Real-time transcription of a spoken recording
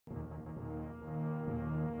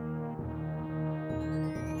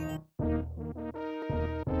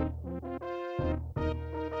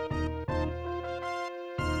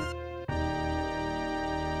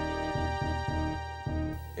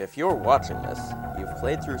If you're watching this, you've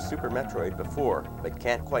played through Super Metroid before, but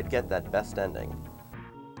can't quite get that best ending.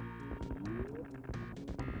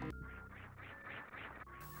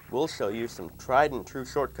 We'll show you some tried and true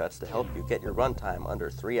shortcuts to help you get your runtime under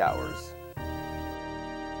 3 hours.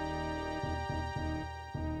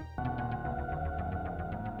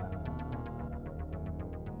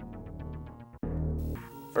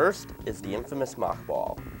 First is the infamous Mach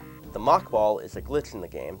Ball. The Mach Ball is a glitch in the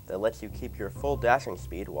game that lets you keep your full dashing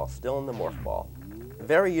speed while still in the Morph Ball.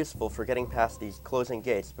 Very useful for getting past these closing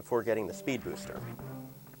gates before getting the speed booster.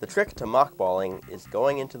 The trick to Mach Balling is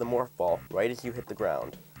going into the Morph Ball right as you hit the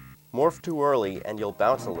ground. Morph too early and you'll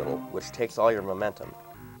bounce a little, which takes all your momentum.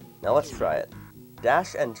 Now let's try it.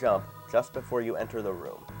 Dash and jump just before you enter the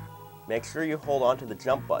room. Make sure you hold on to the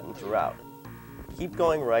jump button throughout. Keep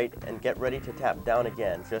going right and get ready to tap down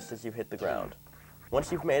again just as you hit the ground. Once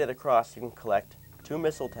you've made it across, you can collect 2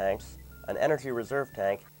 missile tanks, an energy reserve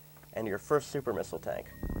tank, and your first super missile tank.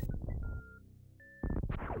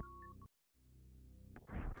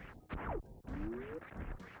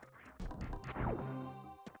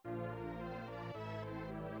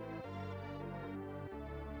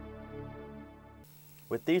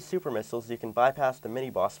 With these super missiles, you can bypass the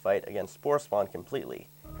mini-boss fight against Spore Spawn completely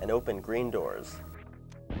and open green doors.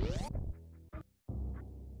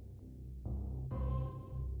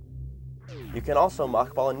 You can also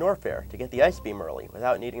Mach Ball in Norfair to get the Ice Beam early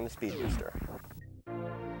without needing the speed booster.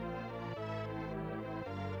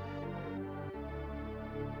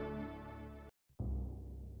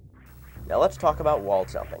 Now let's talk about wall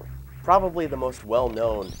jumping. Probably the most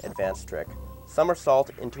well-known advanced trick, somersault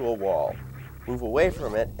into a wall. Move away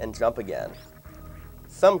from it and jump again.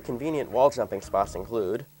 Some convenient wall jumping spots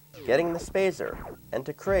include getting the Spazer and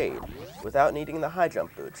to Crade without needing the high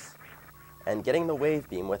jump boots, and getting the wave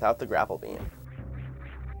beam without the grapple beam.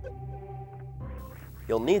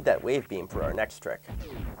 You'll need that wave beam for our next trick.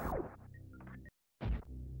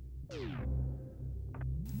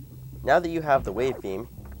 Now that you have the wave beam,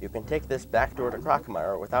 you can take this back door to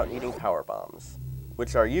Crocomire without needing power bombs,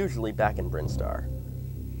 which are usually back in Brinstar.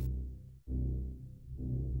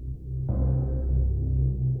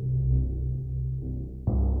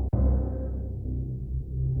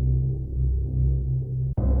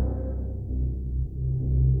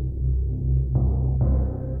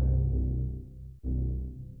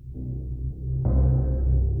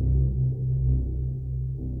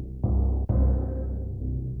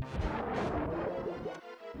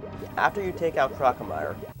 After you take out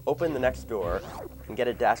Crocomire, open the next door and get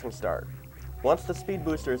a dashing start. Once the speed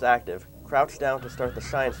booster is active, crouch down to start the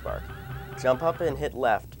Shine Spark. Jump up and hit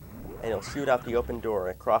left, and you'll shoot out the open door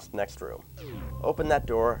across the next room. Open that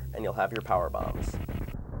door, and you'll have your power bombs.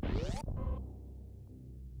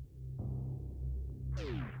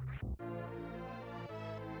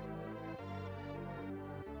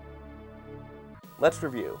 Let's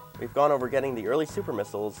review. We've gone over getting the early super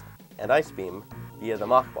missiles and Ice Beam via the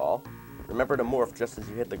Mach Ball. Remember to morph just as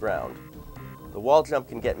you hit the ground. The wall jump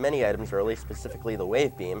can get many items early, specifically the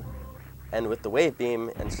wave beam, and with the wave beam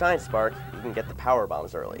and Shine Spark, you can get the power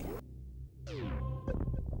bombs early.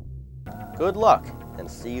 Good luck, and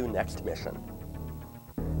see you next mission.